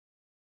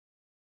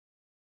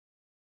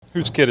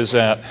Whose kid is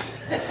that?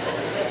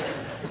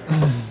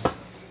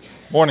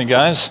 Morning,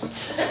 guys.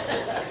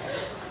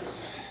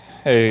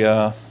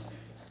 Hey,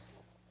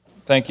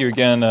 thank you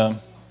again,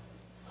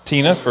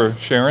 Tina, for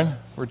sharing.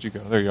 Where'd you go?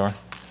 There you are.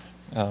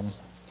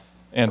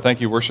 And thank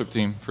you, worship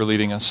team, for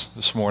leading us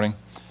this morning.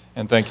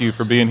 And thank you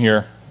for being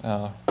here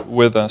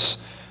with us.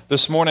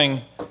 This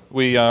morning,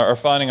 we are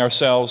finding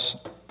ourselves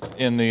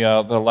in the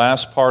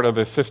last part of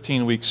a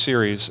 15-week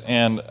series.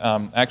 And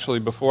actually,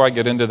 before I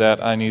get into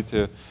that, I need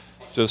to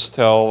just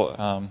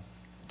tell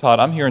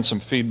Todd, I'm hearing some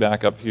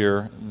feedback up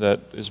here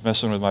that is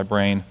messing with my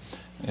brain.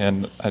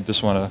 And I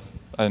just want to,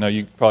 I know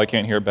you probably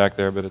can't hear it back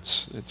there, but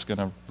it's going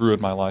to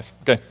ruin my life.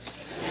 Okay.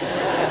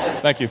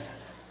 Thank you.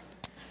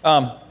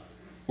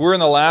 We're in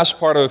the last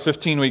part of a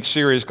 15-week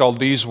series called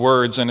These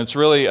Words, and it's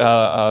really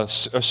a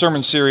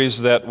sermon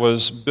series that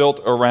was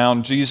built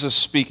around Jesus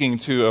speaking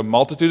to a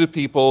multitude of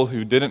people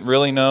who didn't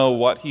really know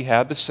what he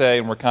had to say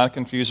and were kind of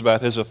confused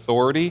about his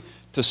authority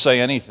to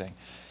say anything.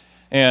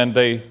 And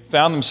they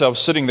found themselves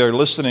sitting there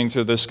listening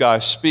to this guy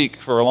speak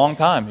for a long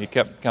time. He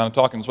kept kind of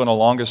talking. It's one of the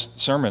longest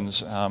sermons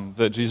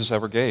that Jesus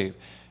ever gave.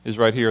 Is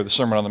right here, the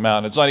Sermon on the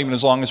Mount. It's not even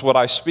as long as what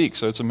I speak,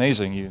 so it's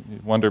amazing. You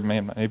wonder,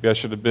 man, maybe I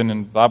should have been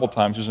in Bible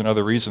times. There's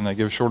another reason they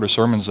give shorter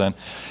sermons then.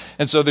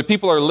 And so the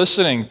people are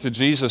listening to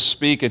Jesus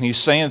speak, and he's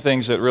saying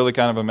things that really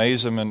kind of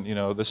amaze them, and,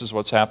 this is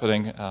what's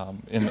happening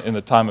in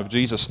the time of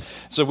Jesus.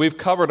 So we've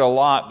covered a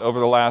lot over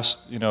the last,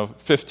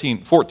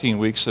 14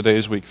 weeks. Today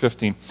is week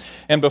 15.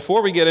 And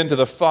before we get into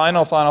the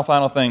final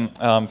thing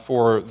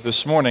for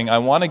this morning, I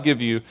want to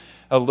give you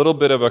a little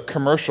bit of a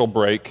commercial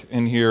break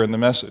in here in the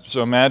message.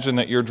 So imagine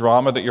that your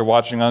drama that you're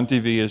watching on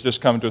TV has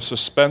just come to a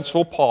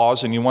suspenseful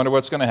pause and you wonder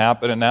what's going to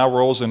happen, and now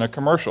rolls in a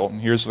commercial. And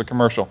here's the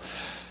commercial.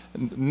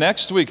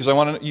 Next week, because I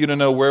want you to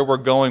know where we're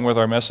going with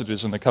our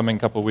messages in the coming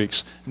couple of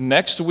weeks.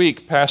 Next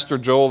week, Pastor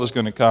Joel is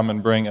going to come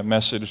and bring a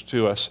message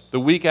to us. The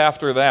week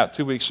after that,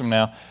 2 weeks from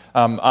now,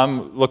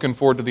 I'm looking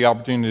forward to the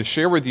opportunity to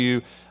share with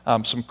you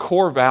some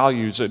core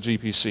values at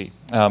GPC.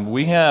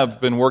 We have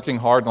been working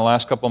hard in the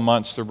last couple of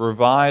months to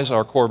revise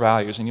our core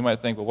values, and you might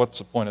think, well, what's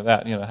the point of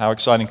that? How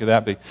exciting could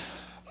that be?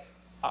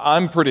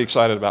 I'm pretty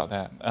excited about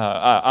that.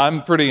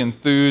 I'm pretty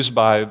enthused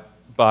by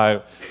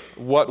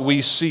what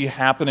we see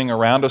happening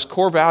around us.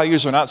 Core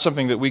values are not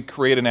something that we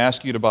create and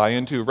ask you to buy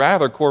into.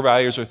 Rather, core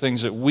values are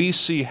things that we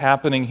see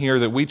happening here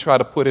that we try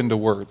to put into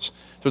words.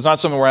 So it's not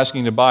something we're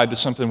asking you to buy,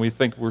 just something we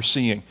think we're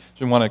seeing.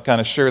 So we want to kind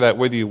of share that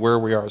with you where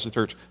we are as a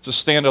church. It's a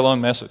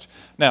standalone message.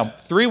 Now,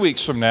 3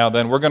 weeks from now,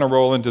 then, we're going to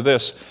roll into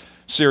this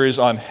series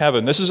on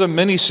heaven. This is a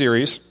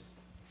mini-series.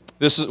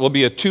 This will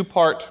be a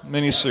 2-part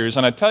mini-series.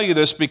 And I tell you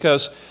this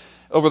because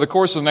over the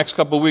course of the next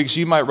couple of weeks,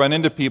 you might run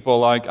into people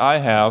like I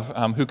have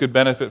who could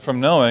benefit from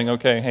knowing,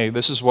 okay, hey,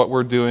 this is what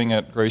we're doing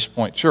at Grace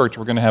Point Church.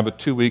 We're going to have a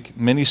 2-week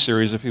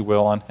mini-series, if you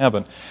will, on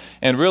heaven.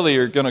 And really,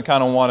 you're going to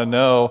kind of want to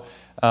know,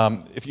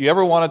 if you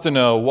ever wanted to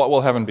know what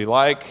will heaven be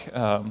like,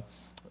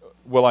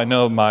 will I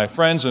know my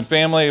friends and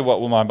family,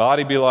 what will my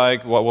body be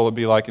like, what will it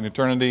be like in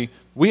eternity?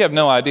 We have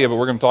no idea, but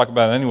we're going to talk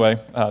about it anyway.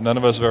 None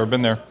of us have ever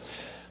been there.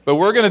 But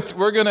we're going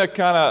to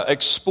kind of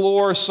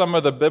explore some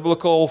of the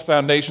biblical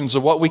foundations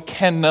of what we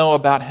can know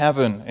about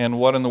heaven and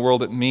what in the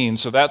world it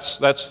means. So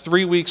that's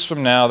 3 weeks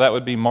from now. That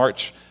would be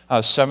March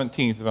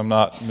 17th, if I'm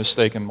not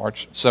mistaken,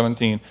 March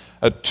 17th.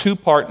 A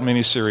 2-part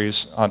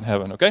mini-series on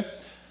heaven, okay?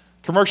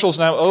 Commercial's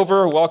now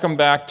over. Welcome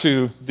back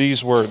to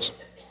These Words.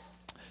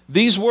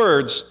 These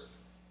words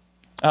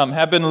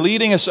have been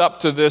leading us up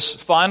to this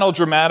final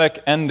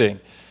dramatic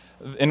ending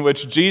in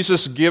which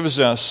Jesus gives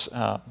us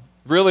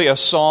really a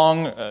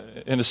song,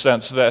 in a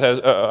sense, that has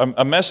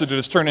a message that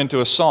has turned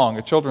into a song,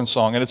 a children's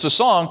song. And it's a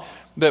song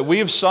that we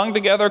have sung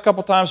together a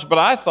couple times, but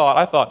I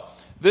thought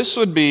this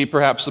would be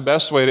perhaps the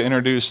best way to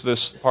introduce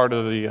this part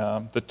of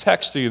the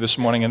text to you this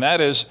morning, and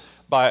that is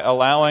by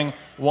allowing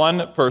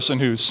one person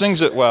who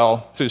sings it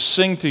well to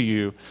sing to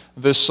you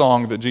this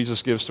song that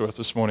Jesus gives to us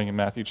this morning in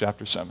Matthew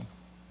chapter 7.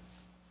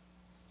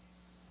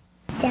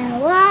 The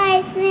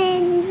wise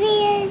men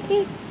built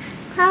his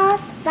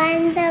house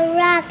on the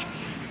rock.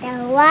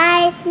 The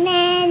wise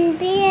man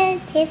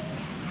built his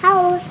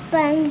house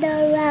on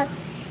the rock.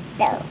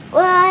 The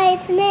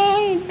wise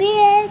man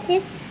built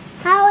his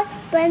house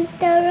on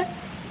the rock.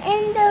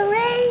 And the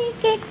rain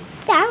came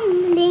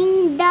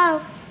tumbling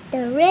down.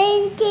 The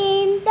rain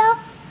came down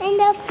and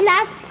the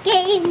flood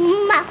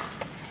came up.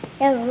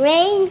 The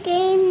rain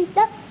came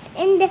down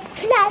and the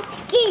flood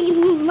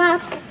came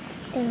up.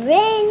 The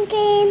rain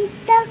came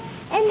down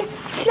and the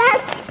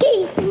flood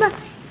came up.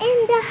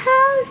 And the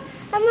house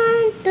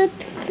amounted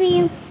to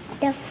fame.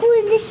 The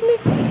foolish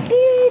man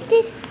built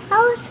his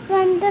house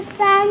on the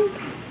sand.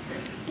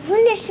 The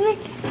foolish man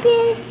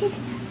built his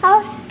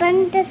house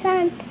on the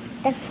sand.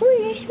 The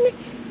foolish man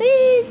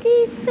built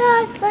his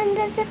house on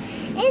the sand.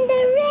 And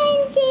the rain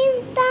came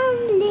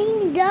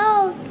tumbling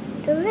down.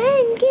 The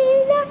rain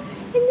came down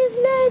and the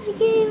flood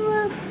came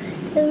up.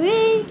 The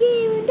rain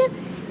came down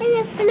and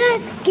the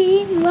flood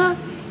came up.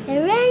 The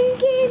rain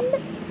came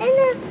down and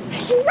the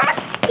flood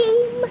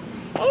came up.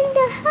 And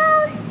the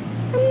house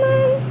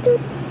amounted to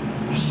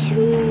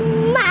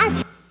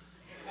smash.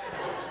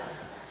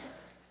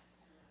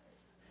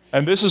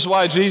 And this is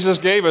why Jesus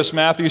gave us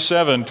Matthew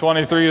 7,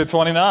 23 to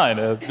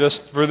 29,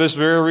 just for this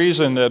very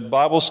reason, that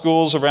Bible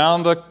schools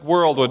around the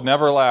world would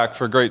never lack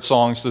for great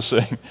songs to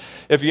sing.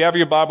 If you have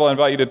your Bible, I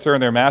invite you to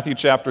turn there. Matthew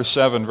chapter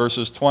 7,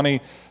 verses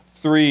 24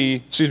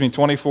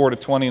 to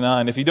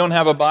 29. If you don't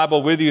have a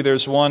Bible with you,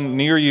 there's one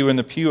near you in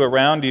the pew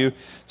around you.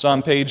 It's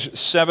on page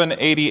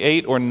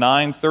 788 or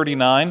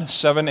 939,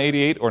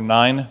 788 or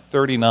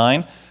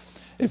 939.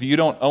 If you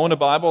don't own a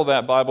Bible,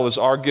 that Bible is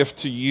our gift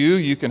to you.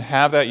 You can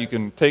have that. You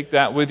can take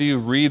that with you,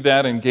 read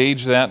that,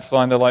 engage that,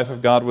 find the life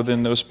of God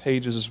within those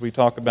pages as we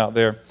talk about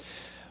there.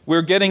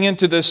 We're getting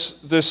into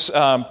this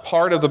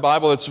part of the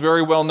Bible that's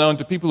very well known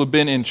to people who've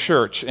been in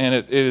church, and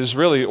it is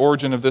really the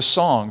origin of this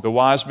song, the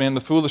wise man, the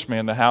foolish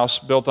man, the house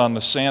built on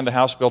the sand, the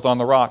house built on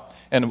the rock.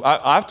 And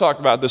I've talked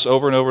about this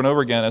over and over and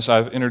over again as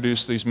I've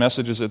introduced these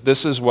messages, that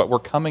this is what we're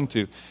coming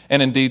to.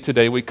 And indeed,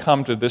 today we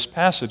come to this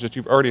passage that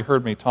you've already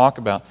heard me talk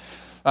about.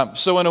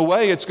 So in a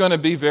way, it's going to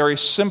be very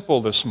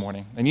simple this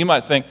morning. And you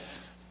might think,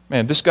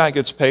 man, this guy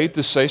gets paid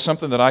to say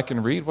something that I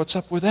can read? What's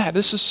up with that?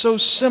 This is so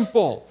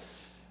simple.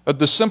 But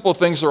the simple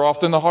things are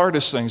often the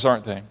hardest things,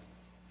 aren't they?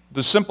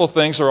 The simple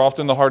things are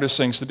often the hardest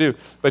things to do.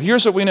 But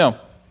here's what we know.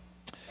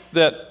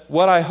 That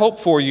what I hope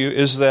for you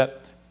is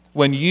that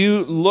when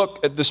you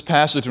look at this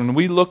passage, when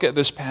we look at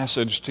this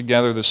passage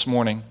together this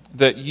morning,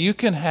 that you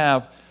can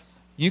have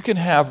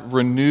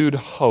renewed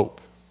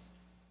hope.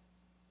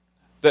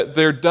 That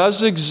there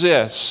does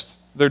exist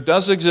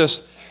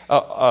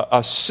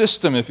a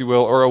system, if you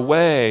will, or a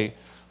way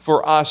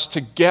for us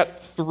to get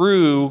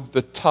through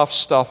the tough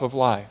stuff of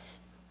life.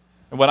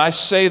 And when I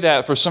say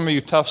that, for some of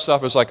you, tough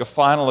stuff is like a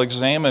final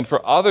exam, and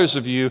for others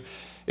of you,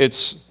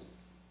 it's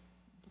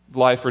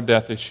life or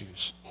death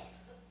issues.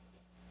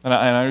 And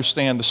I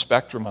understand the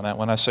spectrum on that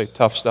when I say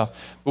tough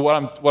stuff. But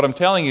what I'm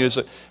telling you is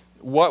that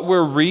what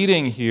we're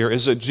reading here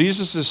is that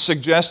Jesus is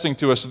suggesting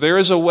to us there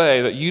is a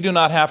way that you do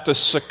not have to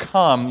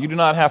succumb, you do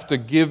not have to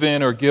give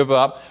in or give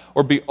up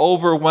or be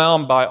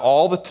overwhelmed by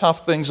all the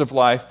tough things of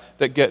life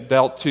that get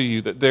dealt to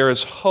you, that there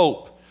is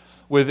hope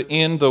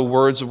within the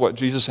words of what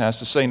Jesus has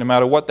to say. No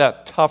matter what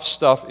that tough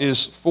stuff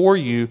is for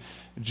you,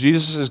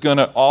 Jesus is going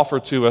to offer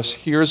to us,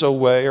 here's a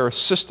way or a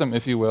system,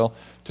 if you will,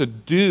 to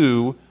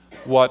do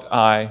what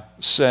I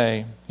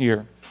say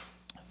here.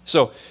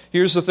 So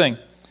here's the thing.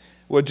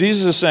 What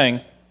Jesus is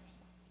saying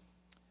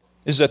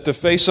is that to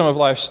face some of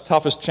life's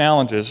toughest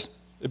challenges,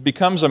 it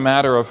becomes a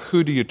matter of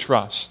who do you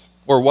trust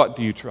or what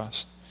do you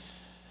trust.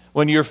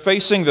 When you're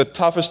facing the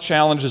toughest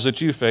challenges that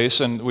you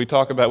face, and we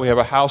talk about we have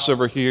a house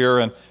over here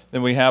and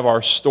then we have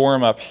our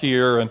storm up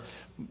here, and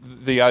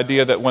the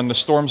idea that when the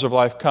storms of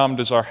life come,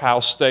 does our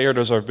house stay or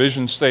does our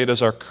vision stay,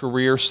 does our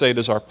career stay,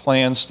 does our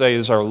plan stay,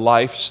 does our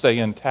life stay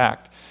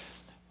intact?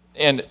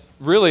 And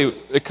really,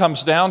 it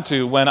comes down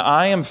to when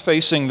I am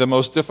facing the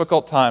most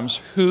difficult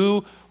times,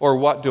 who or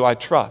what do I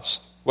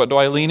trust? What do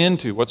I lean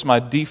into? What's my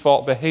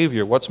default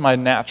behavior? What's my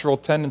natural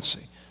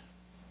tendency?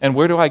 And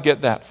where do I get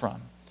that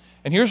from?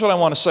 And here's what I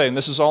want to say, and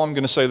this is all I'm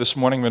going to say this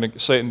morning. I'm going to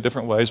say it in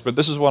different ways, but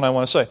this is what I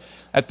want to say.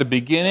 At the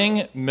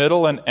beginning,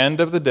 middle, and end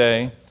of the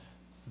day,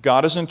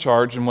 God is in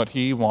charge, and what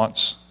He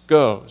wants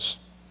goes.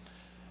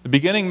 The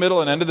beginning,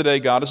 middle, and end of the day,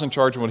 God is in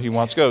charge, and what He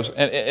wants goes.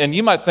 And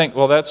you might think,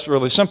 well, that's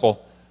really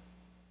simple.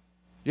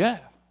 Yeah,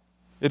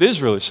 it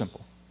is really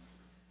simple.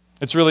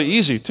 It's really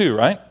easy too,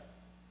 right?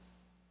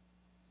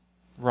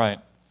 Right.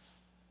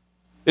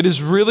 It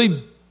is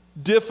really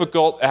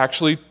difficult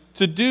actually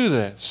to do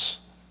this.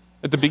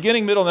 At the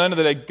beginning, middle, and end of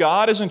the day,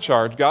 God is in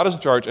charge,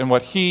 and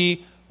what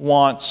He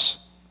wants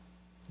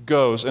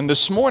goes. And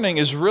this morning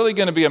is really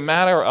going to be a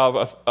matter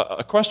of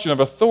a question of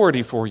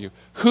authority for you.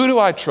 Who do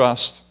I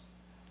trust,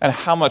 and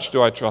how much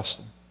do I trust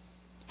them?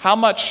 How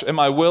much am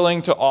I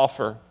willing to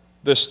offer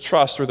this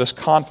trust or this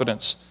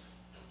confidence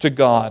to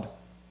God?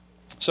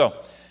 So,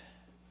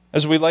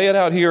 as we lay it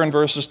out here in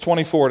verses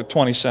 24 to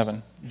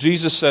 27,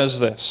 Jesus says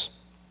this.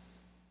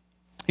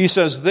 He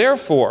says,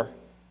 therefore,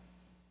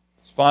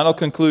 final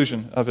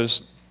conclusion of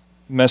His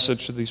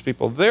message to these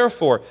people,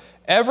 therefore,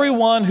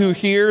 everyone who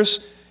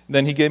hears,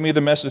 then He gave me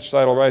the message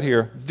title right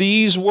here,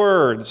 these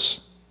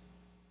words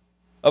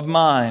of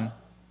mine,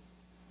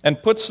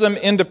 and puts them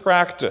into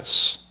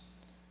practice,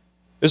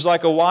 is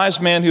like a wise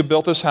man who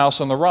built his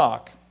house on the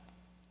rock.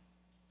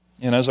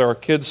 And as our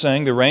kids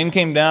sang, the rain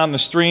came down, the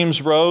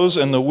streams rose,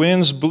 and the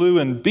winds blew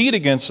and beat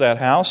against that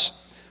house.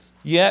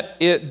 Yet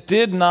it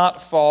did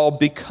not fall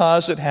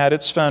because it had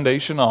its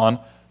foundation on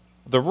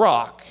the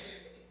rock.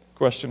 The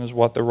question is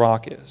what the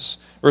rock is.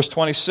 Verse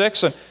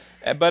 26,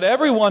 but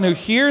everyone who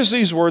hears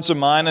these words of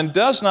mine and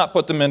does not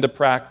put them into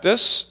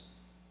practice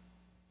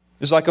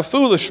is like a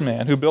foolish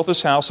man who built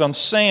his house on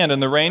sand,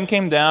 and the rain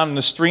came down, and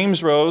the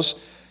streams rose,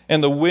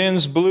 and the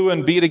winds blew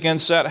and beat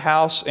against that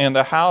house, and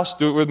the house,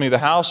 do it with me, the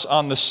house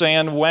on the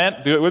sand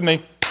went, do it with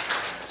me,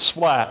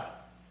 splat.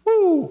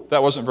 Woo!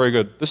 That wasn't very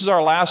good. This is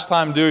our last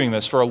time doing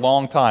this for a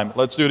long time.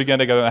 Let's do it again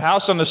together. The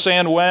house on the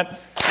sand went,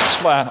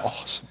 splat.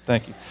 Awesome.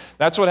 Thank you.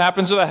 That's what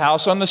happens to the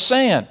house on the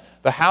sand.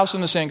 The house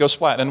on the sand goes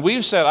splat. And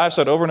I've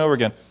said over and over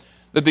again,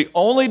 That the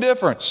only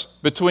difference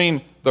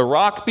between the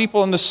rock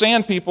people and the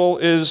sand people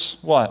is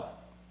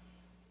what?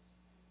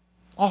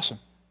 Awesome.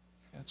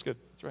 Yeah, that's good.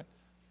 That's right.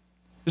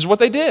 Is what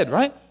they did,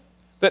 right?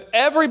 That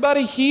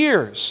everybody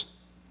hears.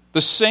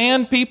 The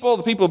sand people,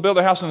 the people who build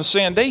their house in the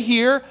sand, they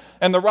hear,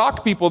 and the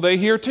rock people, they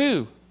hear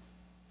too.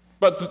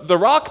 But the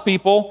rock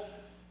people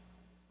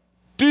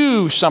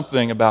do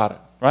something about it,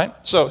 right?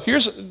 So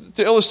here's,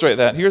 to illustrate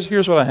that,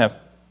 here's what I have.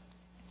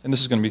 And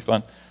this is going to be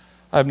fun.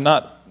 I have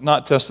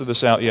not tested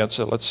this out yet,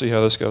 so let's see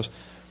how this goes.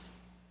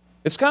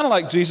 It's kind of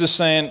like Jesus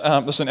saying,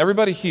 listen,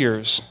 everybody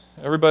hears.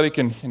 Everybody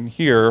can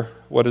hear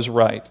what is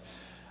right.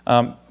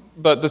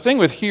 But the thing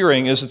with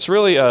hearing is it's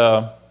really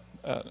an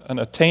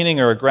attaining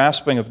or a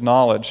grasping of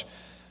knowledge.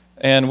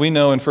 And we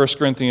know in 1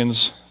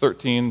 Corinthians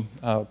 13,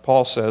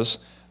 Paul says,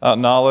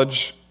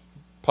 knowledge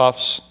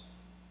puffs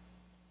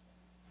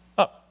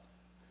up.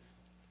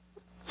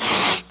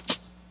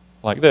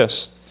 Like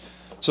this.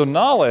 So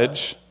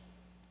knowledge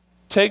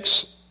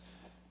takes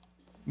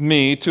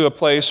me to a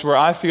place where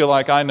I feel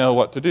like I know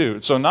what to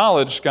do. So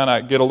knowledge, kind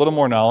of get a little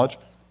more knowledge.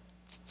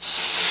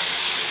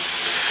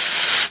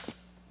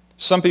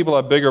 Some people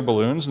have bigger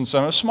balloons and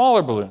some have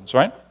smaller balloons,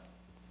 right?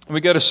 We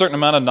get a certain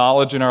amount of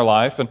knowledge in our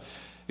life, and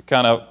it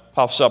kind of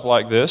puffs up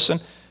like this, and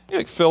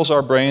it fills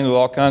our brain with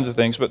all kinds of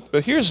things.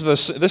 But here's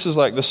this is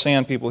like the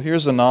sand people.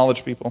 Here's the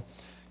knowledge people.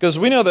 Because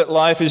we know that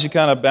life is you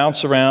kind of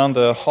bounce around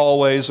the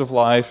hallways of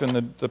life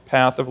and the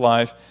path of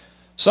life.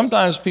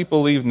 Sometimes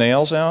people leave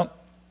nails out.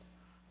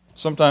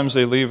 Sometimes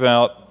they leave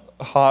out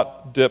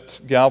hot,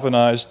 dipped,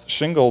 galvanized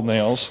shingle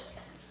nails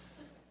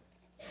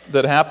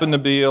that happen to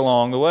be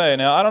along the way.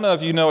 Now, I don't know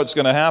if you know what's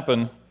going to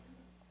happen,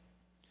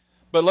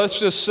 but let's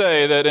just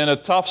say that in a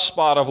tough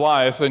spot of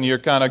life and you're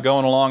kind of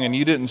going along and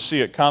you didn't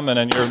see it coming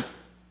and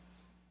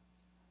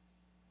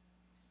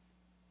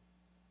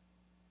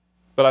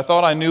But I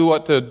thought I knew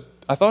what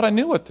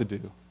to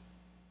do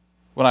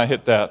when I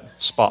hit that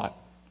spot.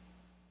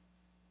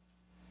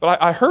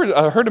 But I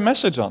heard a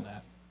message on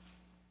that.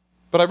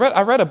 But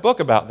I read a book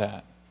about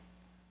that.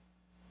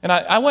 And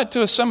I went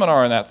to a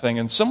seminar on that thing,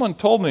 and someone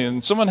told me,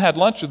 and someone had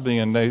lunch with me,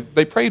 and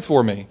they prayed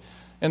for me,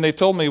 and they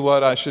told me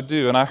what I should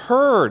do. And I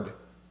heard.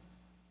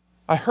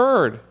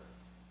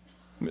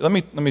 Let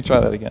me try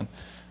that again.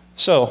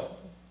 So,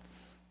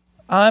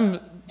 I'm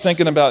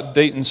thinking about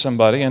dating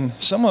somebody, and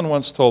someone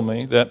once told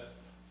me that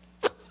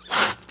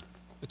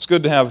it's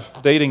good to have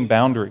dating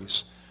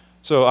boundaries.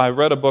 So I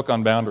read a book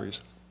on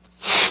boundaries.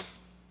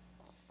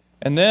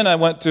 And then I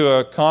went to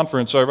a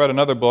conference, so I read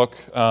another book.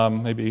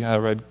 Maybe I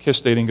read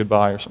Kiss Dating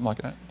Goodbye or something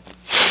like that.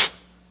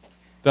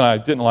 Then I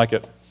didn't like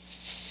it.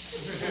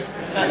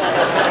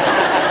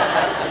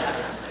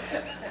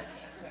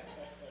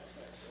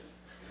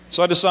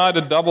 So I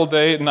decided to double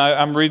date, and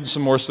I'm reading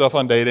some more stuff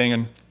on dating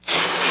and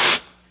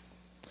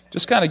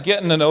just kind of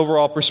getting an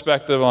overall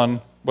perspective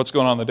on what's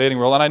going on in the dating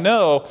world. And I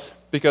know,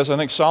 because I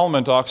think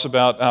Solomon talks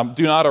about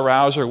do not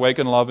arouse or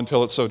awaken love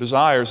until it so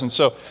desires. And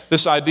so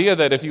this idea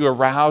that if you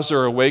arouse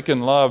or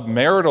awaken love,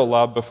 marital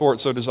love, before it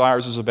so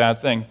desires is a bad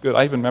thing. Good,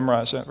 I even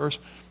memorized that verse.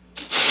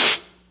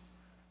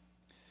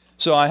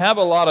 So I have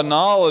a lot of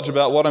knowledge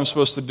about what I'm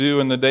supposed to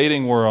do in the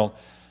dating world.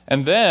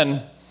 And then,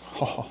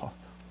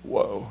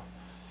 whoa,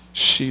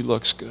 she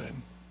looks good.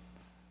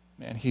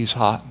 Man, he's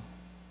hot.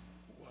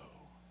 Whoa.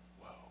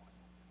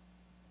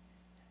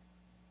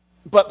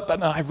 But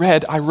no,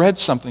 I read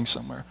something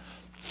somewhere.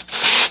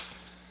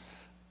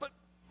 But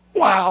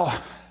wow.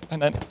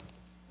 And then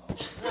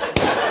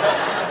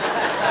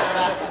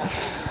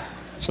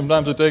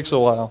sometimes it takes a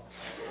while.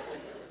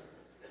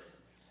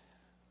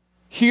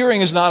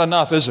 Hearing is not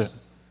enough, is it?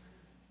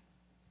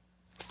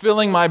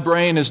 Filling my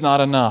brain is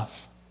not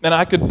enough. And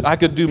I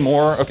could do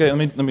more. Okay,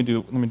 let me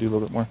do a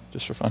little bit more,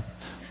 just for fun.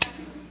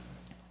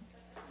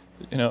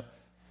 You know,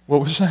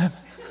 what was that?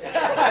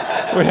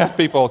 We have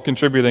people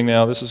contributing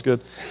now. This is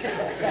good.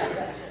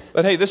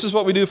 But hey, this is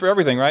what we do for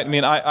everything, right? I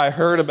mean, I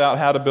heard about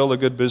how to build a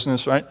good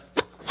business, right?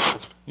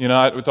 You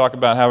know, we talk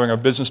about having our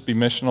business be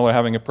missional or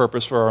having a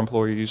purpose for our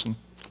employees. And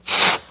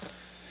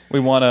we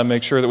want to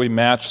make sure that we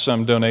match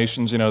some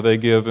donations, you know, they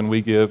give and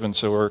we give. And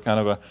so we're kind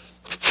of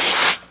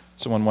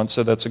someone once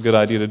said that's a good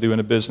idea to do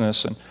in a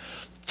business. And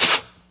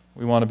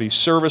we want to be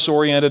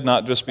service-oriented,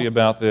 not just be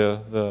about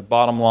the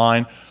bottom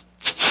line.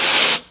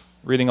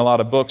 Reading a lot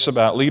of books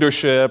about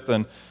leadership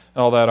and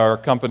all that. Our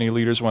company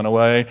leaders went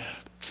away.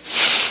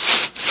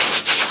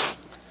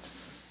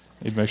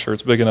 Need to make sure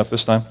it's big enough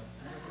this time.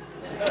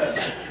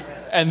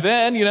 And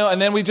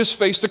then we just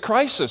faced a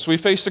crisis. We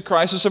faced a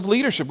crisis of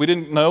leadership. We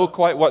didn't know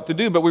quite what to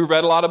do, but we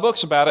read a lot of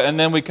books about it, and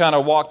then we kind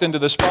of walked into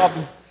this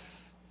problem.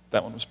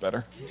 That one was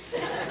better.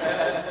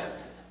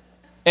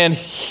 And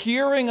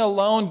hearing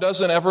alone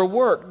doesn't ever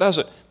work, does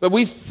it? But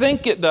we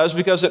think it does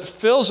because it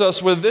fills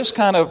us with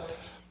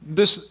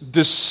this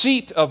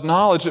deceit of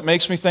knowledge that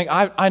makes me think,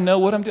 I know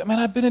what I'm doing. Man,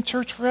 I've been in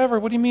church forever.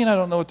 What do you mean I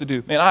don't know what to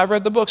do? Man, I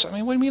read the books. I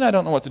mean, what do you mean I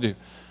don't know what to do?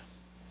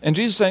 And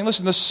Jesus is saying,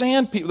 listen, the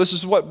sand people, this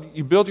is what,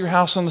 you build your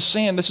house on the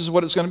sand, this is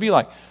what it's going to be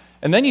like.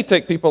 And then you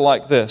take people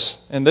like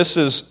this, and this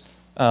is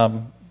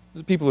the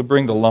people who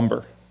bring the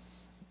lumber.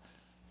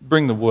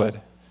 bring the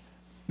wood.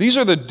 These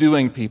are the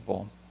doing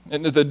people.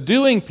 And the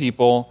doing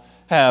people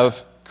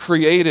have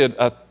created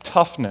a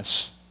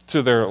toughness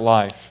to their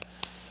life,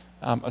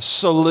 a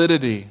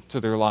solidity to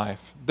their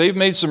life. They've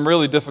made some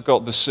really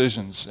difficult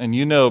decisions, and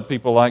you know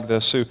people like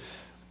this who,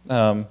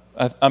 I'm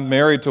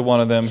married to one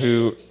of them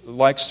who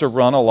likes to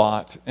run a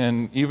lot,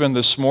 and even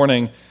this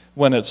morning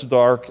when it's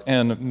dark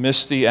and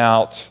misty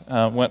out,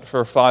 went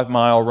for a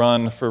 5-mile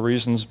run for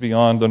reasons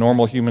beyond the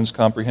normal human's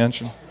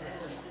comprehension.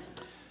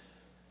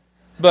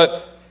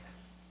 But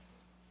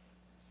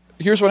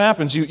here's what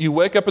happens. You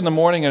wake up in the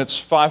morning and it's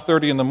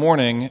 5:30 in the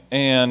morning,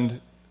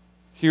 and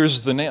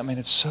here's the name. I mean,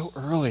 it's so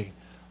early.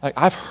 Like,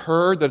 I've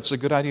heard that it's a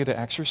good idea to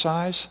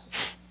exercise,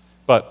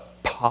 but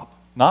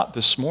not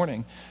this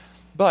morning.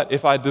 But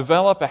if I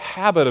develop a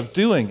habit of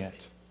doing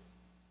it,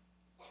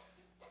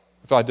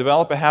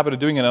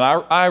 and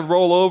I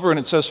roll over and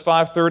it says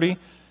 5:30,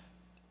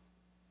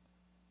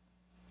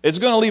 it's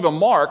going to leave a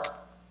mark.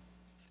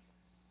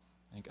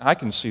 I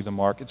can see the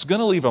mark. It's going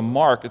to leave a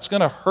mark. It's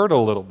going to hurt a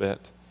little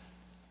bit.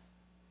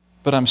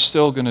 But I'm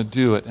still going to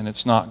do it, and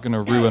it's not going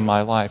to ruin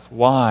my life.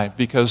 Why?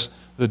 Because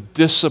the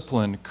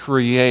discipline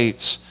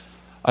creates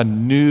a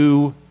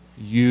new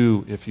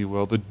you, if you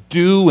will. The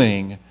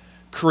doing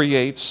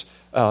creates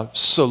a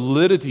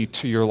solidity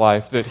to your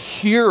life that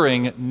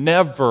hearing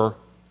never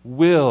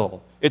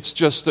will. It's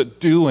just that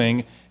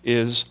doing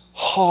is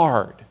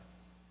hard.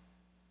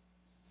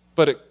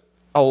 But it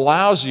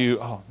allows you,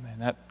 oh man,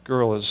 that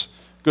girl is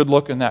good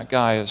looking, that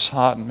guy is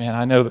hot, and man,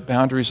 I know the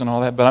boundaries and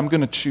all that, but I'm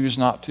going to choose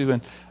not to,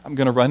 and I'm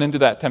going to run into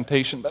that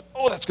temptation, but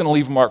that's going to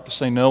leave a mark to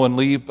say no and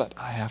leave, but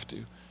I have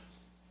to.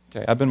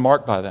 Okay, I've been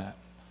marked by that,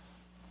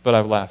 but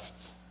I've left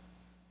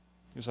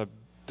because I've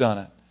done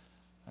it.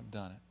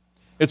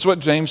 It's what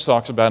James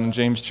talks about in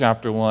James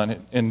chapter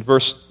 1. In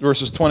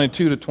verses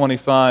 22 to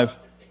 25,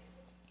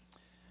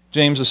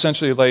 James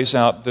essentially lays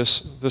out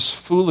this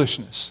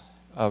foolishness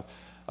of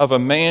a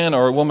man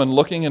or a woman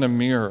looking in a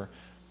mirror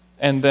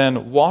and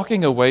then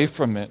walking away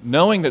from it,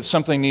 knowing that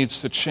something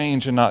needs to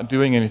change and not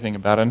doing anything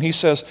about it. And he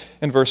says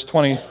in verse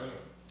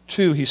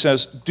 22, he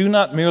says, "Do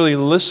not merely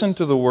listen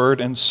to the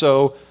word and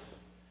so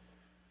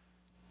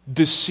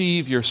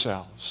deceive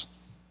yourselves."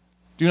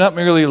 Do not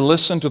merely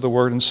listen to the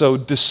word and so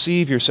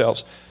deceive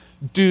yourselves.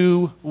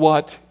 Do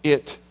what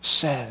it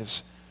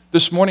says.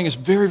 This morning is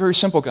very, very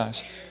simple,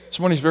 guys. This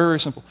morning is very, very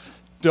simple.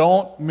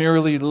 Don't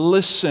merely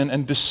listen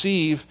and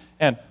deceive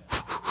and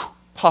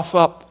puff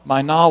up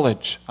my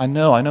knowledge. I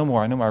know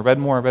more. I read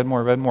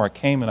more. I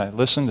came and I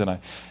listened and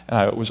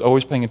I was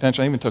always paying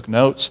attention. I even took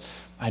notes.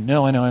 I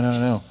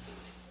know.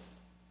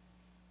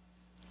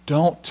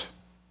 Don't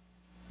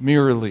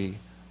merely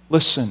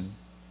listen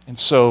and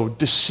so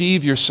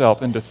deceive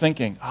yourself into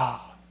thinking,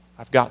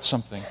 I've got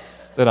something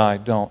that I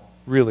don't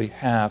really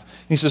have.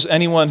 He says,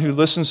 anyone who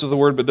listens to the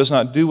word but does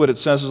not do what it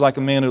says is like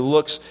a man who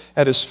looks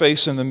at his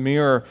face in the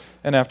mirror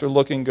and after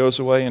looking goes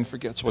away and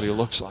forgets what he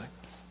looks like.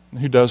 And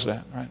who does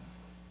that, right?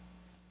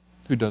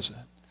 Who does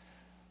that?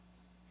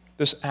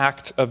 This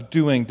act of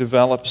doing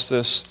develops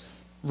this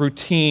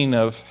routine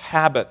of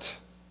habit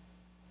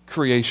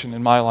creation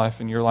in my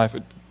life and your life.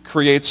 It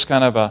creates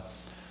kind of a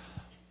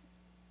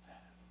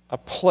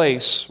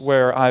place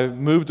where I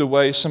moved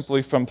away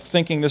simply from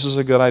thinking this is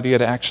a good idea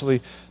to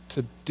actually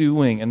to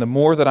doing. And the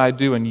more that I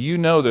do, and you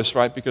know this,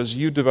 right, because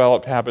you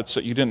developed habits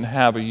that you didn't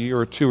have a year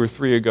or 2 or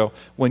 3 ago.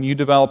 When you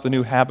develop the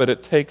new habit,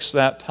 it takes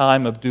that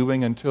time of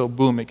doing until,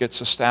 boom, it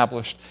gets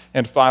established.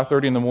 And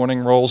 5:30 in the morning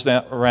rolls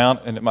around,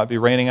 and it might be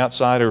raining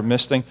outside or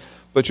misting,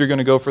 but you're going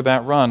to go for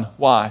that run.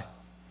 Why?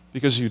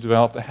 Because you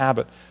developed the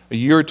habit. A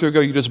year or 2 ago,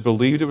 you just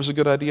believed it was a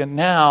good idea.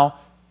 Now,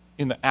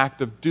 in the act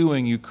of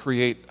doing, you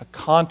create a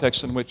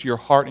context in which your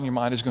heart and your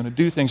mind is going to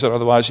do things that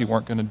otherwise you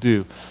weren't going to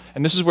do.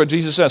 And this is what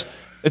Jesus says.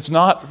 It's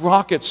not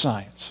rocket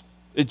science.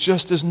 It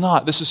just is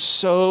not. This is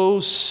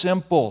so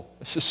simple.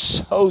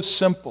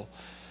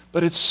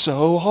 But it's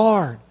so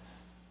hard.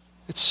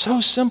 It's so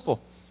simple.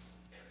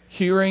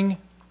 Hearing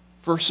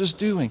versus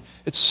doing.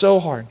 It's so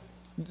hard.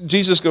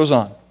 Jesus goes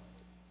on.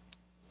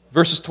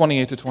 Verses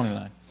 28 to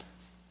 29.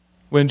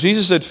 When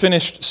Jesus had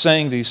finished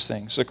saying these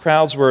things, the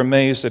crowds were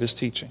amazed at his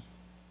teaching,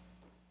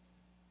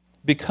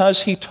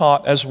 because he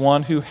taught as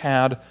one who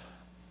had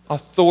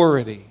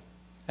authority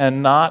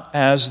and not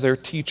as their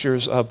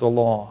teachers of the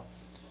law.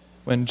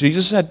 When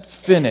Jesus had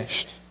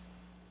finished,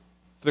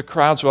 the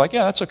crowds were like,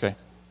 yeah, that's okay.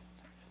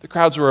 The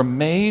crowds were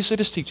amazed at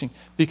his teaching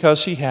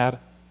because he had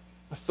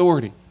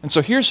authority. And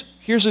so here's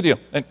the deal.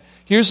 And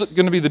here's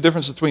going to be the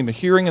difference between the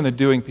hearing and the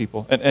doing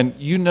people. And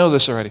you know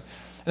this already.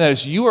 And that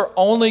is, you are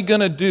only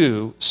going to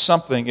do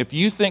something if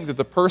you think that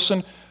the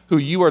person who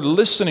you are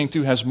listening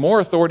to has more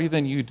authority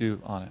than you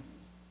do on it.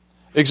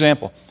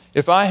 Example,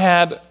 if I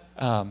had,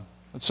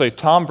 let's say,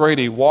 Tom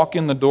Brady walk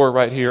in the door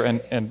right here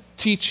and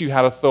teach you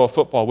how to throw a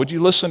football, would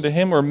you listen to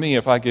him or me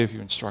if I gave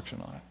you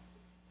instruction on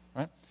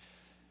it?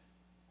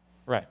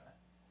 Right.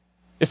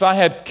 If I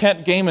had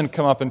Kent Gaiman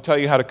come up and tell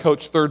you how to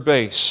coach third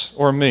base,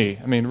 or me,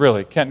 I mean,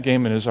 really, Kent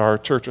Gaiman is our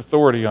church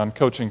authority on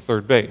coaching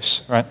third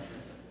base, right?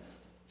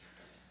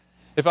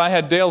 If I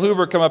had Dale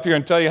Hoover come up here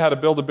and tell you how to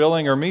build a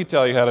building or me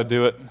tell you how to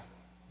do it,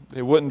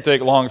 it wouldn't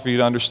take long for you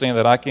to understand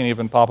that I can't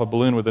even pop a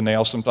balloon with a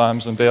nail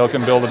sometimes and Dale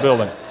can build a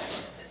building.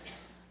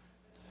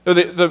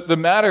 The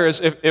matter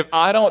is, if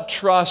I don't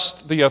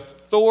trust the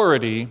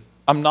authority,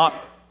 I'm not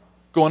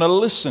going to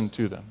listen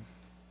to them.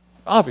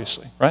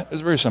 Obviously, right?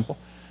 It's very simple.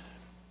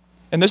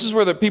 And this is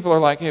where the people are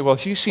like, hey, well,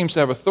 he seems to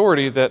have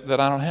authority that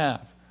I don't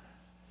have.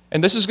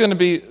 And this is going to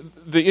be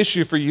the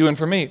issue for you and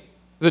for me.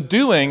 The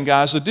doing,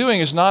 guys, the doing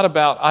is not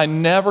about, I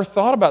never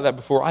thought about that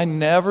before. I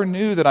never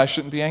knew that I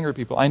shouldn't be angry at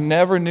people. I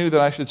never knew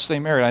that I should stay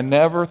married. I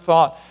never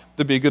thought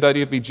it'd be a good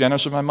idea to be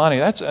generous with my money.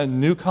 That's a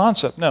new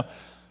concept. No.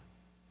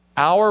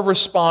 Our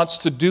response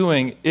to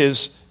doing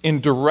is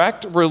in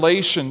direct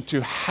relation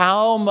to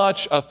how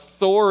much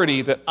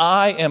authority that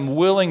I am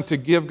willing to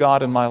give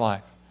God in my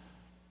life.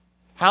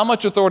 How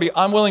much authority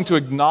I'm willing to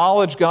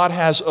acknowledge God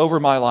has over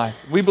my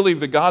life. We believe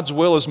that God's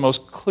will is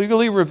most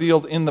clearly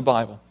revealed in the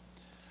Bible.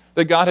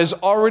 That God has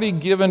already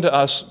given to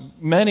us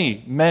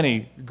many,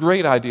 many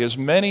great ideas,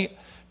 many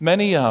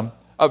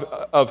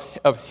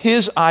of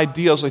His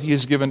ideals that He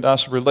has given to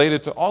us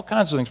related to all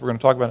kinds of things we're going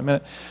to talk about in a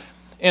minute.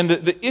 And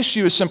the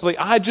issue is simply,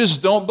 I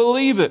just don't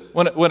believe it.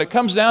 When it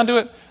comes down to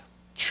it,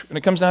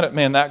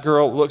 man, that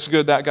girl looks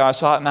good, that guy's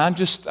hot, and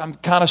I'm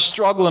kind of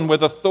struggling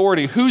with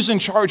authority. Who's in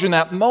charge in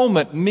that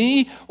moment,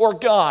 me or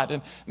God?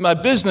 And my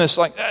business,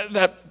 like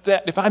that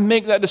if I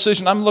make that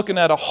decision, I'm looking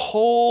at a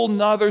whole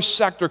nother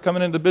sector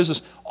coming into the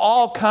business,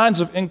 all kinds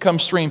of income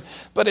stream,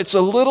 but it's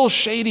a little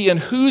shady, and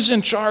who's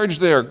in charge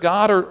there,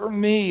 God or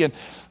me? And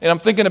I'm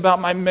thinking about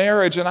my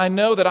marriage, and I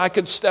know that I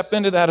could step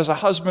into that as a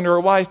husband or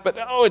a wife, but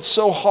it's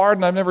so hard,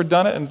 and I've never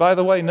done it, and by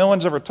the way, no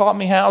one's ever taught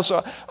me how,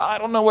 so I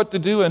don't know what to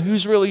do, and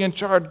who's really in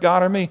charge,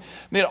 God or me? I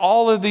mean,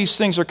 all of these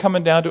things are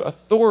coming down to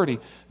authority.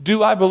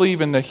 Do I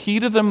believe in the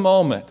heat of the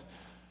moment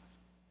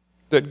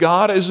that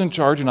God is in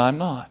charge and I'm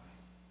not?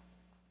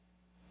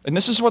 And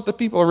this is what the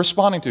people are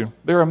responding to.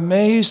 They're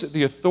amazed at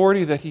the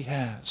authority that He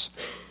has.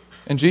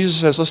 And Jesus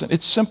says, listen,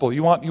 it's simple.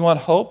 You want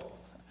hope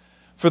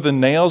for the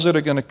nails that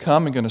are going to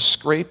come and going to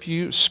scrape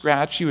you,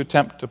 scratch you,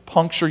 attempt to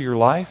puncture your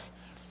life?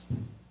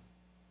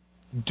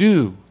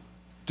 Do.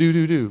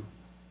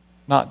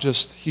 Not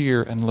just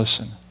hear and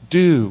listen.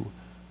 Do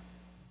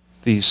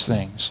these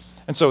things.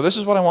 And so this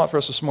is what I want for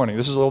us this morning.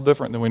 This is a little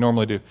different than we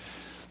normally do.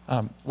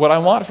 What I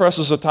want for us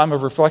is a time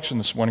of reflection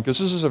this morning, because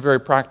this is a very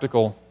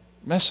practical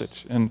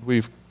message, and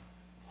we've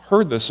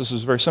heard this. This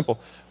is very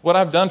simple. What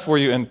I've done for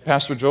you, and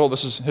Pastor Joel,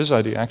 this is his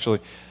idea actually,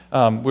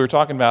 we were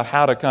talking about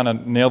how to kind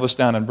of nail this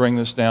down and bring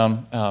this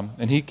down,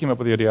 and he came up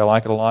with the idea, I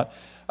like it a lot,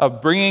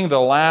 of bringing the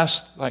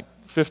last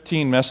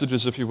 15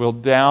 messages, if you will,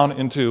 down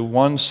into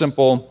one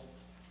simple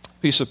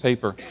piece of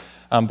paper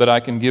that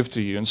I can give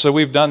to you. And so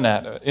we've done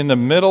that. In the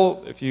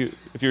middle, if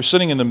you're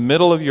sitting in the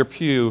middle of your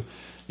pew,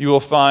 you will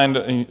find,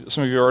 and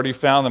some of you already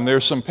found them,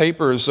 there's some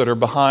papers that are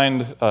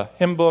behind a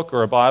hymn book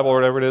or a Bible or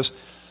whatever it is,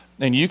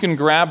 and you can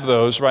grab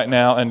those right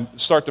now and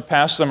start to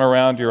pass them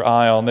around your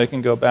aisle, and they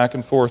can go back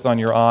and forth on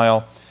your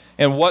aisle.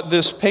 And what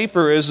this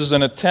paper is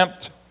an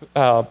attempt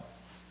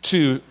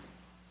to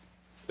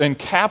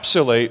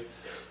encapsulate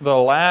the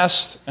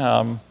last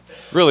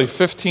really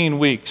 15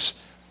 weeks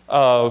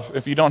of,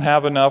 if you don't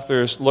have enough,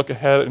 look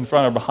ahead in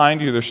front or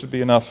behind you, there should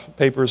be enough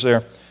papers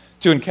there,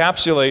 to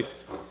encapsulate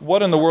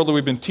what in the world that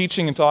we've been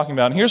teaching and talking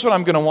about. And here's what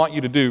I'm going to want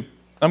you to do.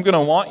 I'm going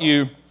to want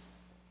you,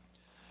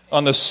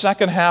 on the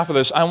second half of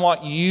this, I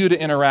want you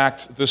to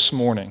interact this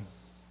morning.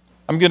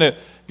 I'm going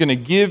to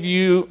give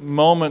you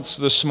moments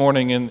this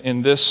morning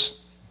in this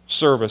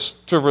service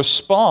to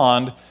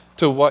respond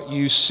to what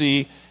you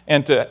see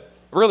and to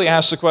really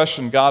ask the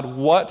question, God,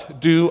 what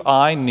do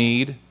I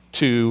need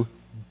to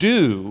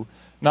do?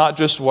 Not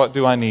just what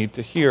do I need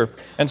to hear.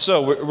 And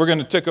so we're going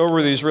to tick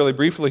over these really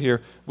briefly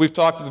here. We've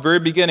talked at the very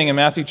beginning in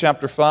Matthew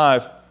chapter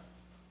 5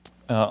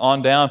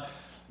 on down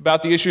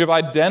about the issue of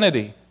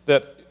identity,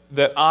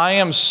 that I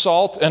am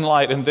salt and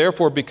light, and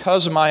therefore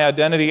because of my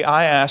identity,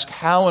 I ask,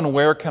 how and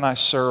where can I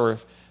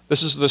serve?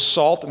 This is the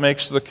salt,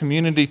 makes the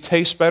community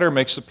taste better,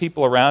 makes the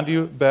people around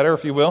you better,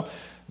 if you will.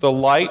 The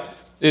light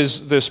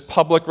is this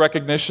public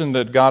recognition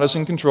that God is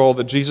in control,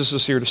 that Jesus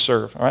is here to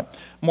serve. All right?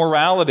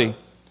 Morality.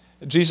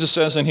 Jesus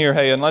says in here,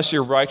 hey, unless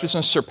your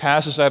righteousness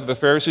surpasses that of the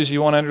Pharisees,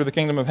 you won't enter the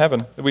kingdom of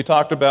heaven. We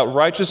talked about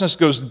righteousness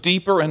goes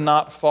deeper and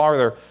not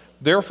farther.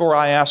 Therefore,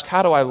 I ask,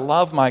 how do I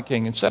love my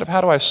King? Instead of how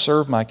do I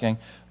serve my King?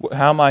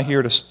 How am I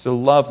here to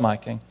love my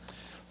King?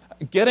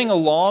 Getting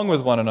along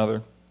with one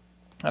another.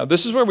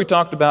 This is where we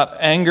talked about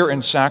anger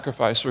and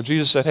sacrifice, where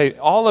Jesus said, hey,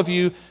 all of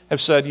you have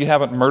said you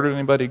haven't murdered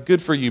anybody.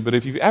 Good for you. But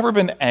if you've ever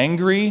been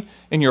angry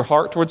in your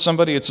heart towards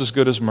somebody, it's as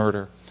good as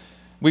murder.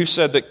 We've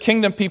said that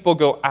kingdom people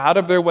go out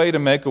of their way to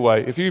make a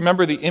way. If you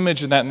remember the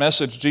image in that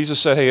message, Jesus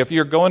said, hey, if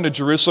you're going to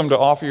Jerusalem to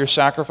offer your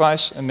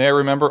sacrifice, and there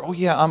remember, oh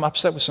yeah, I'm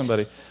upset with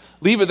somebody,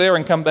 leave it there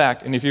and come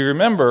back. And if you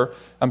remember,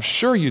 I'm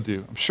sure you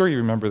do, I'm sure you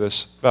remember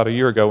this about a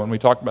year ago when we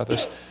talked about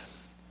this,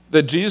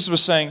 that Jesus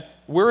was saying,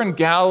 we're in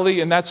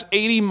Galilee and that's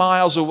 80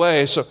 miles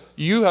away, so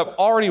you have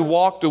already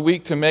walked a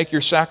week to make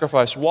your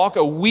sacrifice. Walk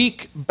a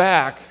week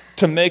back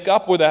to make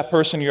up with that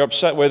person you're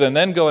upset with, and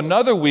then go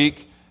another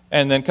week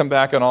and then come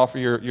back and offer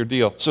your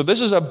deal. So this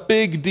is a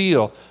big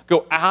deal.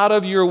 Go out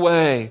of your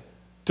way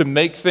to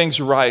make things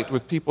right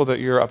with people that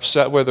you're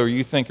upset with or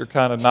you think are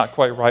kind of not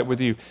quite right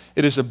with you.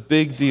 It is a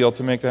big deal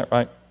to make that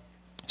right.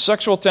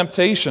 Sexual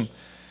temptation.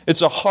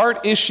 It's a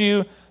heart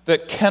issue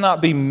that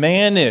cannot be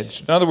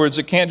managed. In other words,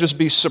 it can't just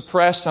be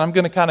suppressed, and I'm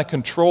going to kind of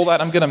control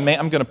that. I'm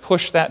going to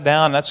push that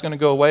down, and that's going to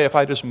go away if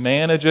I just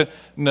manage it.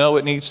 No,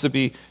 it needs to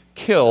be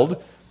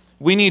killed.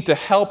 We need to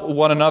help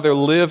one another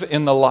live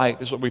in the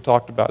light, is what we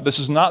talked about. This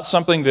is not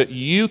something that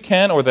you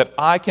can or that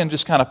I can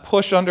just kind of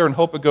push under and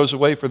hope it goes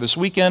away for this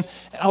weekend.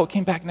 And, it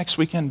came back next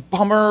weekend.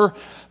 Bummer.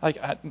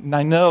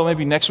 I know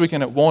maybe next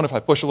weekend it won't if I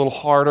push a little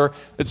harder.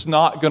 It's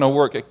not going to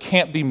work. It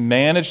can't be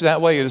managed that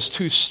way. It is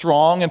too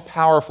strong and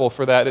powerful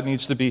for that. It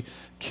needs to be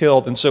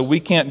killed. And so we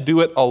can't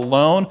do it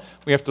alone.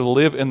 We have to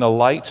live in the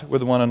light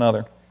with one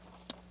another.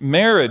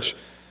 Marriage,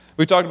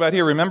 we talked about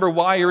here. Remember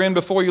why you're in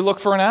before you look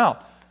for an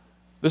out.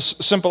 This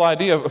simple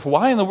idea of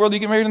why in the world do you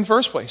get married in the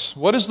first place?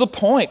 What is the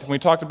point? And we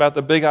talked about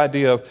the big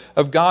idea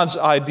of God's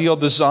ideal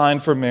design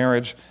for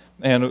marriage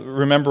and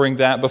remembering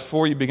that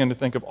before you begin to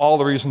think of all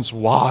the reasons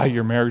why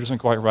your marriage isn't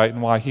quite right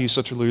and why he's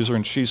such a loser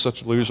and she's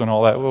such a loser and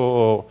all that.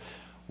 Whoa.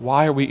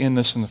 Why are we in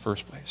this in the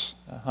first place?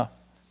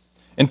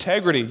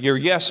 Integrity, your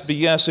yes be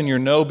yes and your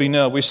no be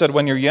no. We said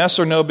when your yes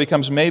or no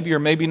becomes maybe or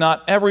maybe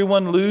not,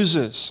 everyone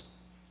loses.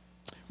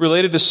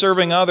 Related to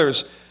serving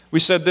others, we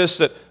said this,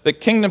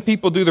 that kingdom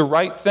people do the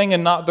right thing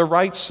and not the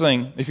rights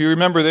thing. If you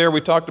remember there, we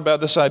talked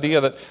about this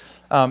idea that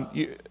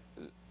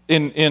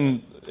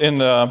in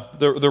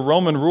the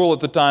Roman rule at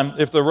the time,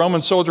 if the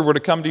Roman soldier were to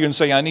come to you and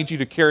say, I need you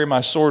to carry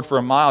my sword for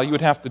a mile, you would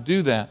have to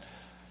do that.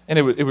 And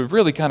it would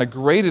really kind of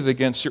grate it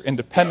against your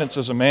independence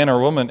as a man or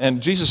a woman.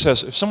 And Jesus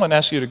says, if someone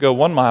asks you to go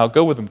 1 mile,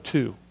 go with them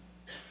 2.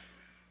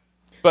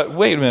 But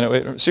wait a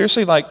minute,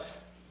 seriously,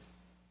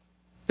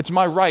 it's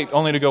my right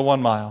only to go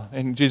 1 mile.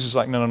 And Jesus is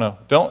like, no,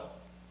 don't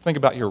think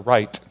about your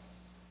rights.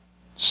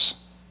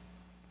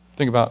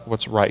 Think about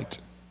what's right.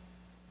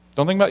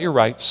 Don't think about your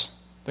rights.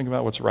 Think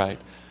about what's right.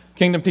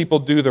 Kingdom people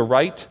do the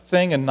right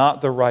thing and not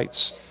the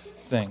rights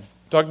thing.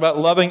 Talk about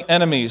loving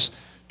enemies,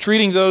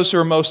 treating those who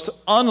are most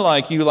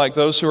unlike you like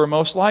those who are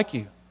most like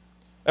you.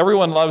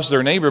 Everyone loves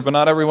their neighbor, but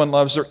not everyone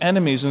loves their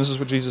enemies, and this is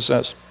what Jesus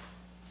says.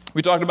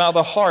 We talked about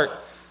the heart,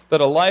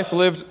 that a life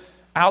lived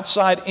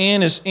outside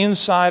in is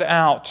inside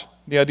out.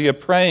 The idea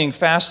of praying,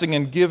 fasting,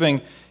 and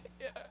giving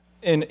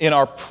in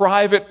our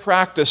private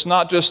practice,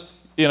 not just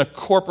in a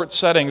corporate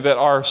setting, that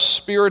our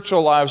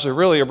spiritual lives are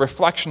really a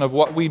reflection of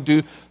what we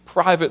do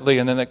privately,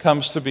 and then it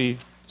comes to be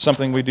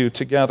something we do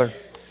together.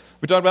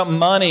 We talked about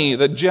money,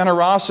 that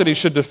generosity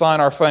should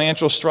define our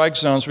financial strike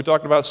zones. We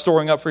talked about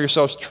storing up for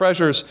yourselves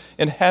treasures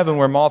in heaven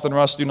where moth and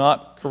rust do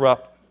not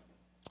corrupt.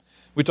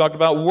 We talked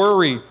about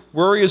worry.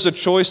 Worry is a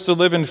choice to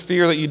live in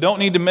fear that you don't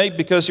need to make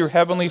because your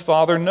heavenly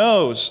Father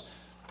knows.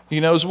 He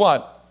knows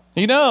what?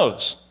 He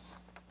knows.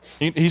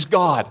 He's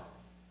God.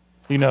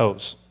 He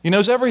knows. He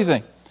knows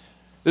everything.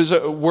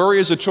 Worry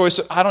is a choice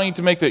that I don't need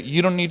to make, that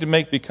you don't need to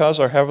make because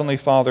our Heavenly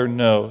Father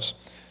knows.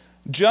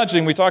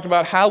 Judging, we talked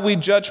about how we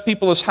judge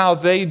people is how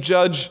they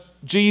judge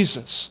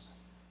Jesus.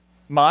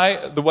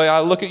 The way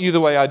I look at you,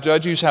 the way I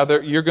judge you is how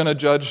you're going to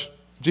judge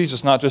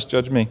Jesus, not just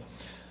judge me.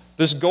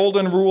 This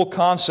golden rule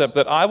concept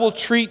that I will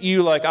treat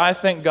you like I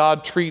think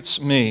God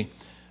treats me.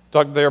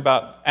 Talked there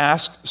about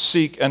ask,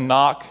 seek, and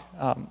knock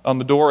on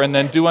the door, and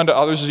then do unto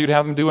others as you'd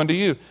have them do unto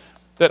you.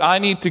 That I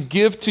need to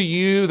give to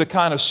you the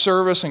kind of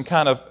service and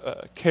kind of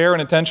care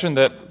and attention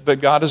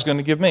that God is going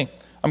to give me.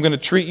 I'm going to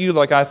treat you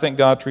like I think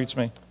God treats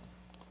me.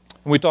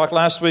 And we talked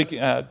last week,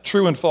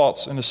 true and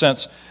false, in a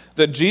sense,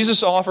 that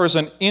Jesus offers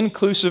an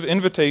inclusive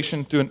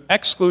invitation to an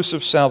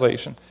exclusive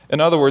salvation.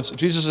 In other words,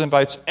 Jesus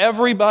invites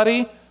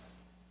everybody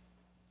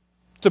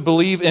to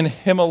believe in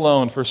Him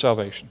alone for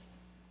salvation.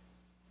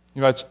 He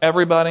invites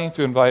everybody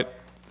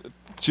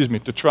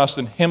to trust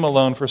in Him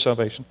alone for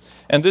salvation.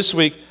 And this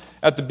week,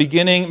 at the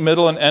beginning,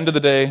 middle, and end of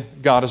the day,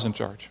 God is in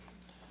charge.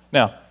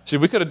 Now, see,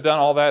 we could have done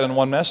all that in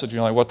one message.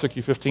 You're like, what took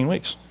you 15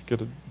 weeks?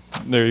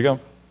 There you go.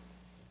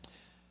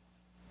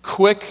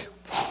 Quick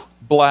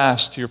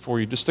blast here for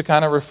you, just to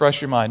kind of refresh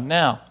your mind.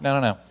 Now.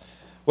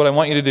 What I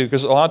want you to do,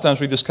 because a lot of times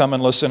we just come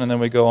and listen, and then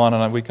we go on,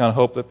 and we kind of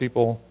hope that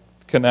people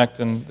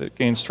connect and it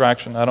gains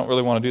traction. I don't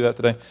really want to do that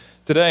today.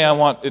 Today, I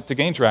want it to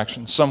gain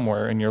traction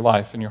somewhere in your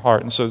life, in your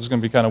heart. And so it's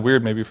going to be kind of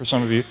weird maybe for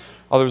some of you.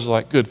 Others are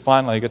like, good,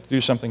 finally I get to do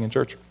something in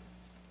church.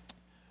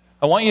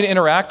 I want you to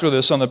interact with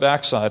this on the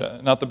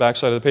backside, not the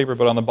backside of the paper,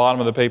 but on the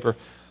bottom of the paper.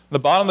 The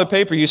bottom of the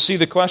paper, you see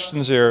the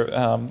questions there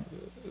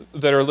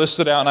that are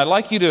listed out. And I'd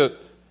like you to,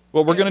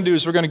 what we're going to do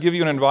is we're going to give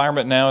you an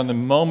environment now. In the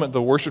moment,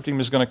 the worship team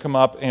is going to come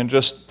up and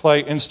just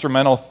play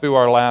instrumental through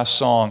our last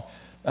song.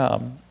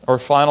 Our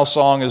final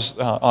song is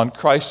on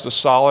Christ the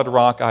Solid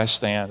Rock I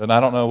Stand. And I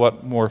don't know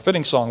what more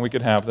fitting song we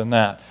could have than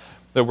that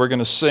we're going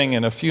to sing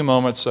in a few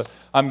moments.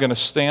 I'm going to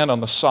stand on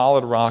the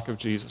solid rock of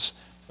Jesus.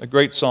 A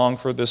great song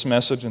for this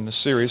message and this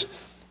series.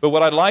 But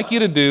what I'd like you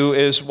to do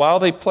is, while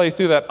they play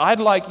through that, I'd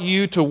like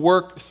you to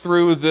work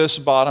through this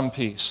bottom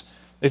piece.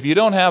 If you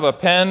don't have a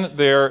pen,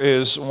 there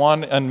is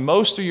one in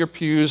most of your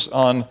pews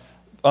on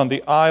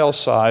the aisle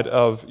side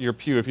of your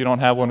pew. If you don't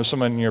have one, or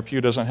someone in your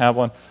pew doesn't have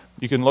one,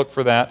 you can look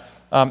for that.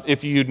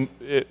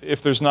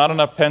 If there's not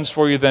enough pens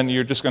for you, then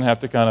you're just going to have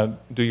to kind of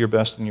do your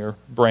best in your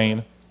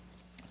brain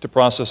to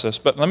process this.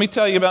 But let me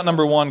tell you about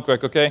number one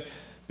quick, okay?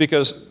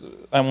 Because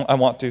I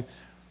want to.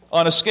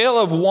 On a scale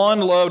of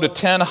 1 low to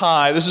 10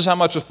 high, this is how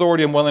much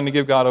authority I'm willing to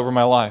give God over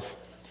my life.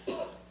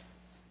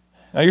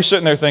 Now you're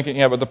sitting there thinking,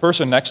 yeah, but the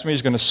person next to me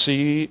is going to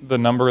see the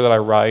number that I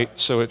write,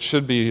 so it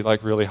should be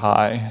like really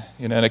high.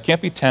 And it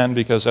can't be 10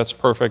 because that's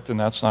perfect and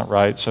that's not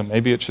right, so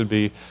maybe it should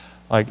be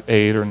like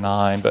 8 or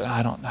 9, but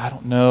I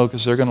don't know,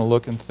 because they're going to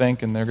look and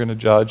think and they're going to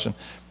judge.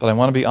 But I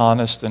want to be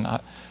honest, and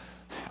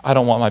I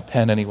don't want my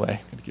pen anyway.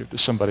 I'm going to give it to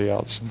somebody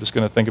else. I'm just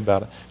going to think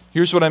about it.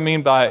 Here's what I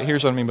mean by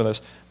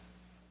this.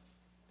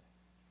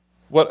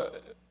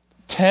 What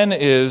 10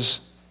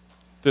 is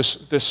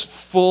this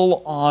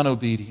full-on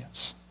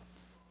obedience.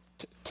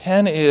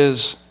 10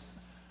 is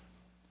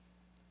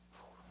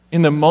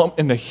in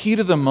the heat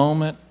of the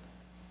moment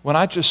when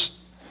I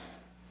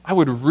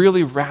would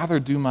really rather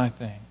do my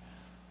thing.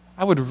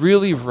 I would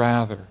really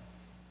rather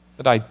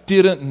that I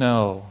didn't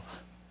know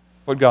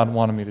what God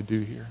wanted me to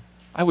do here.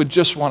 I would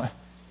just want to.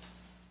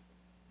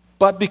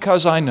 But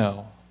because I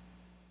know,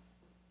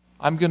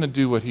 I'm going to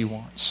do what He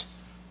wants.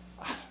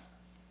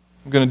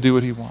 I'm going to do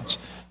what He wants.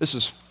 This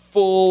is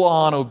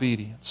full-on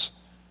obedience,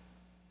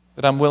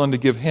 that I'm willing to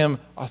give Him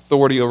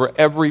authority over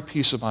every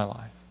piece of my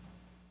life.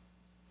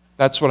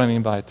 That's what I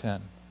mean by a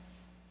 10.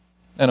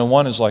 And a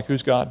 1 is like,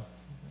 who's God?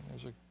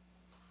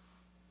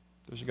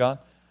 There's a God.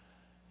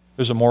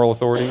 There's a moral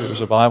authority.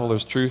 There's a Bible.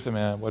 There's truth. I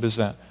mean, what is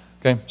that?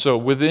 Okay, so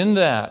within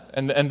that,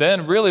 and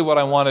then really what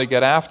I want to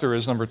get after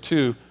is number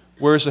 2,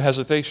 where's the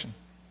hesitation?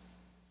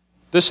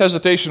 This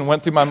hesitation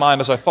went through my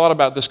mind as I thought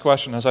about this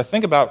question, as I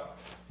think about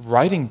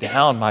writing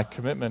down my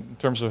commitment in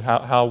terms of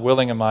how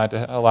willing am I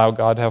to allow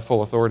God to have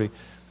full authority.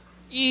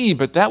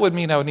 But that would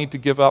mean I would need to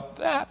give up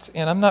that,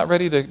 and I'm not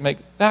ready to make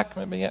that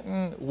commitment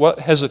yet. What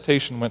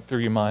hesitation went through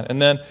your mind?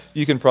 And then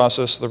you can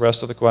process the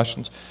rest of the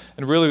questions.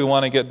 And really we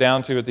want to get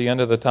down to, at the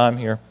end of the time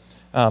here,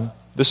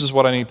 this is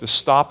what I need to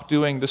stop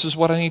doing, this is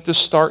what I need to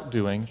start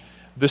doing,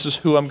 this is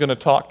who I'm going to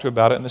talk to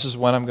about it, and this is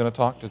when I'm going to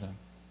talk to them.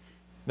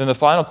 Then the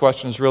final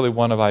question is really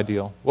one of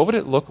ideal. What would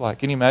it look like?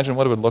 Can you imagine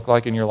what it would look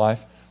like in your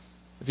life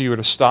if you were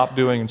to stop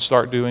doing and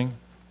start doing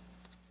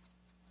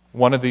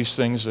one of these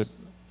things that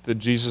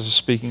Jesus is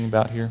speaking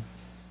about here?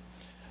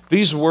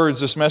 These words,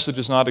 this message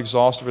is not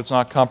exhaustive, it's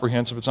not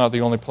comprehensive, it's not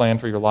the only plan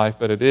for your life,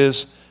 but it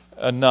is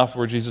enough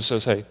where Jesus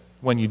says, hey,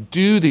 when you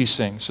do these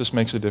things, this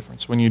makes a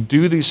difference. When you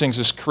do these things,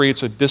 this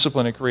creates a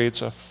discipline, it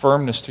creates a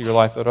firmness to your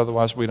life that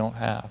otherwise we don't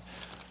have.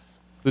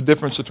 The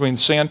difference between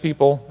sand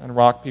people and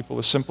rock people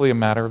is simply a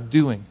matter of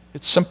doing.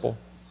 It's simple,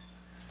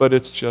 but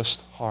it's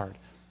just hard.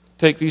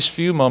 Take these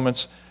few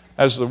moments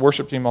as the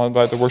worship team, I'll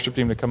invite the worship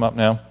team to come up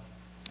now.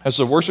 As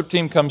the worship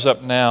team comes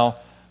up now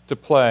to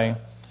play,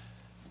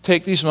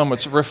 take these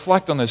moments,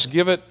 reflect on this,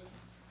 give it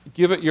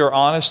your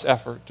honest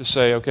effort to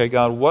say, okay,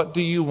 God, what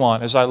do you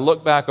want? As I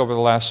look back over the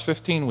last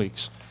 15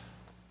 weeks,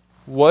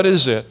 what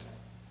is it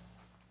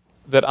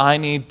that I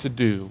need to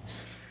do?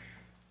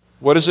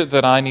 What is it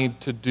that I need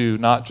to do,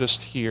 not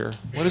just here?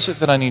 What is it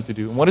that I need to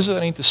do? And what is it I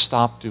need to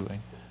stop doing?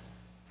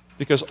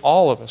 Because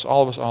all of us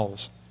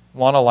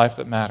want a life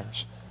that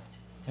matters.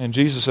 And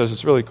Jesus says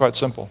it's really quite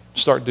simple.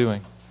 Start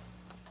doing.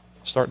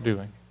 Start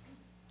doing.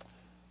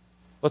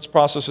 Let's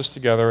process this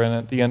together, and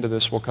at the end of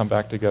this, we'll come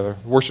back together.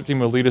 The worship team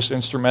will lead us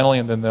instrumentally,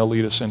 and then they'll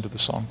lead us into the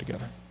song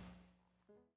together.